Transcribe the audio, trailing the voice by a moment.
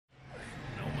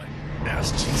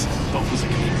Jesus, bones are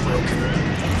getting broken.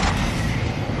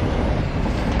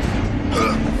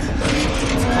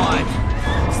 Let's climb.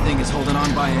 This thing is holding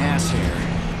on by an ass hair.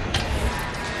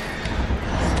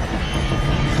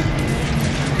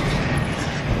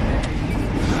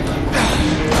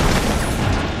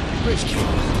 Bridge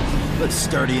cable. Looks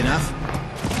sturdy enough.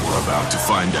 We're about to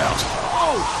find out.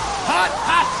 Oh! Hot,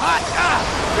 hot, hot! Ah!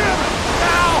 Damn it!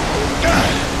 Ow!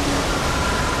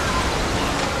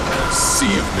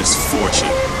 Sea of misfortune.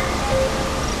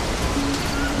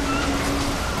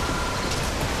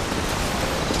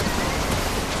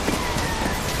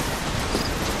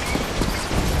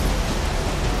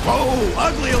 Whoa!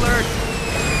 Ugly alert!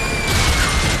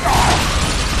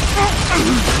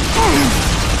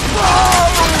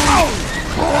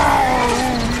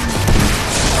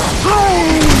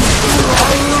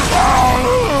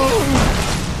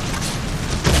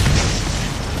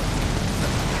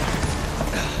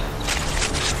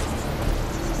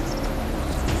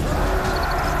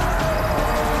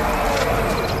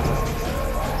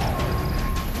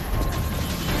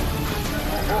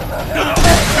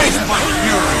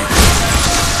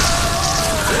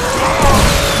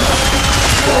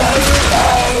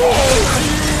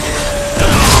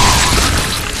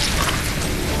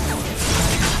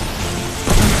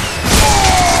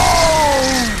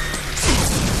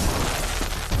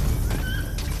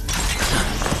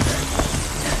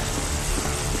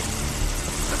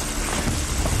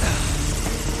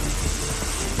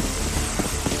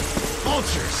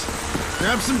 Vultures!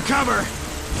 Grab some cover!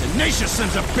 Tenacious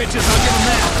sons of bitches, I'll give them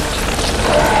that!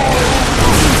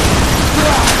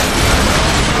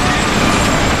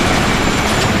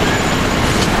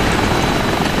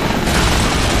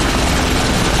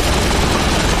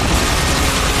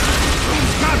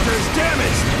 Helicopter is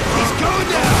damaged! He's going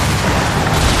down!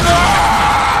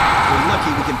 We're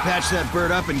lucky we can patch that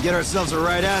bird up and get ourselves a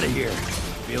ride out of here.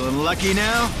 Feeling lucky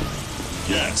now?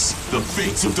 Yes, the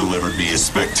fates have delivered me a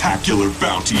spectacular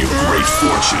bounty of great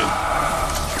fortune.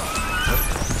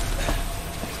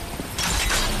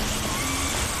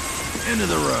 End of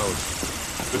the road.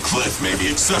 The cliff may be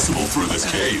accessible through this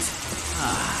cave.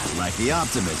 Ah, I like the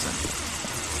optimism.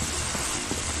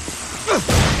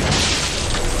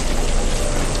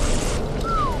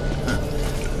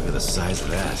 Look at the size of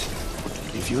that.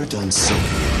 If you're done soaking in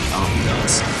the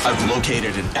ambiance, I've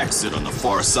located an exit on the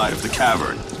far side of the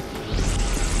cavern.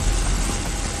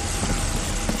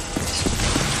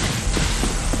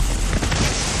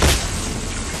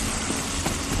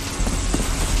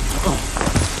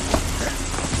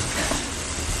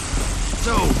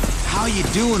 So, how you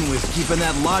doing with keeping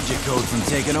that logic code from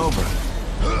taking over?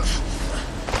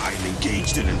 I'm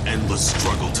engaged in an endless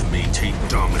struggle to maintain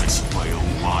dominance of my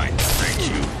own mind, thank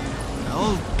you.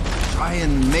 Well, try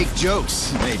and make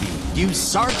jokes, maybe. Use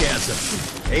sarcasm.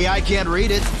 AI can't read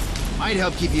it. Might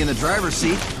help keep you in the driver's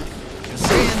seat. Just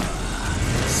saying.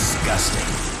 Disgusting.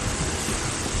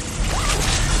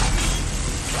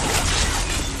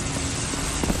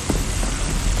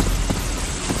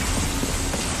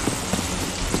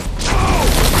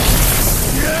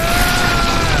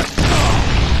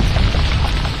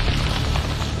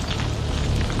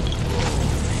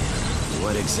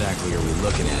 What exactly are we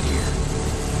looking at here?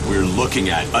 We're looking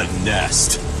at a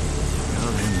nest.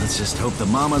 Well then, let's just hope the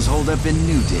mamas hold up in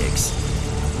new digs.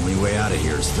 Only way out of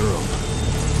here is through them.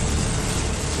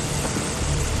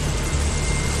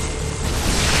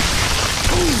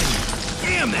 Ooh,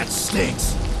 damn, that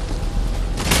stinks!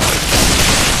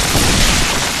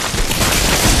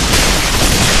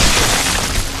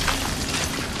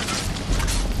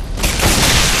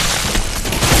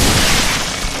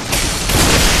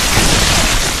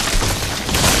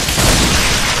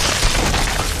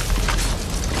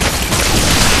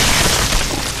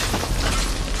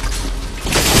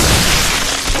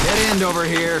 Over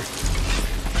here.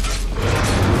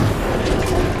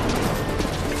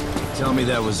 Tell me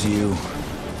that was you.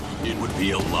 It would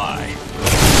be a lie.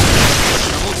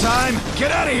 Double time!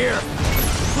 Get out of here!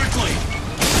 Quickly!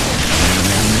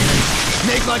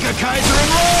 Make like a Kaiser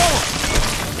and roll!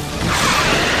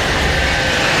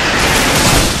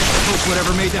 Hope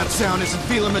whatever made that sound isn't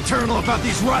feeling maternal about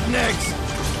these rotten eggs.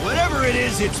 Whatever it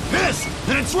is, it's pissed,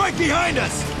 and it's right behind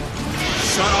us!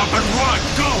 Shut up and run!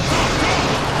 Go, go, go!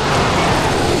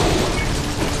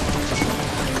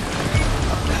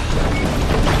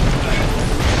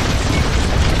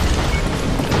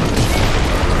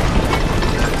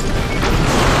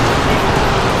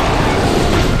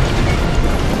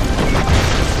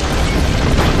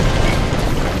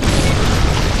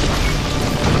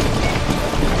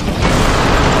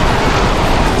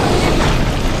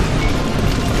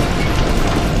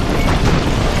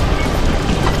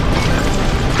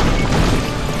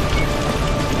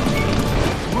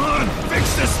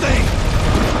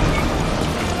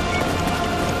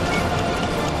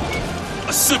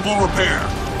 simple repair.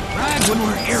 Ride when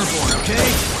we're airborne, okay?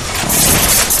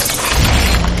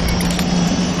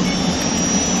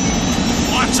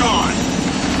 Watch on!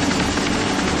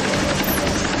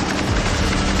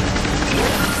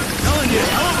 Telling you,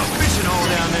 hell of a fishing hole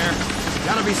down there.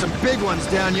 Gotta be some big ones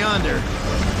down yonder.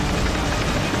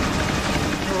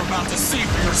 You're about to see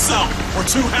for yourself. We're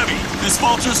too heavy. This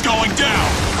vulture's going down.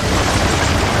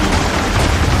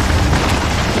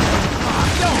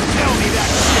 Don't tell me that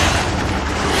shit!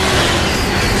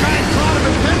 Giant cloud of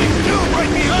impending doom right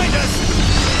behind us!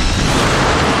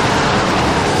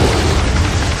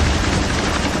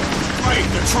 Wait,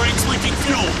 the train's leaking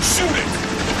fuel. Shoot it!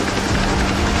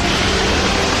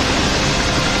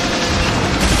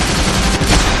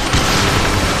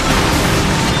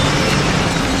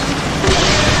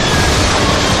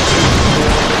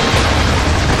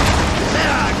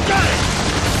 Yeah, got it!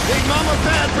 Big Mama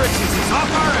Bad Britches is off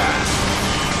our ass!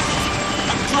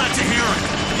 I'm glad to hear it,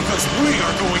 because we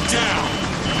are going down.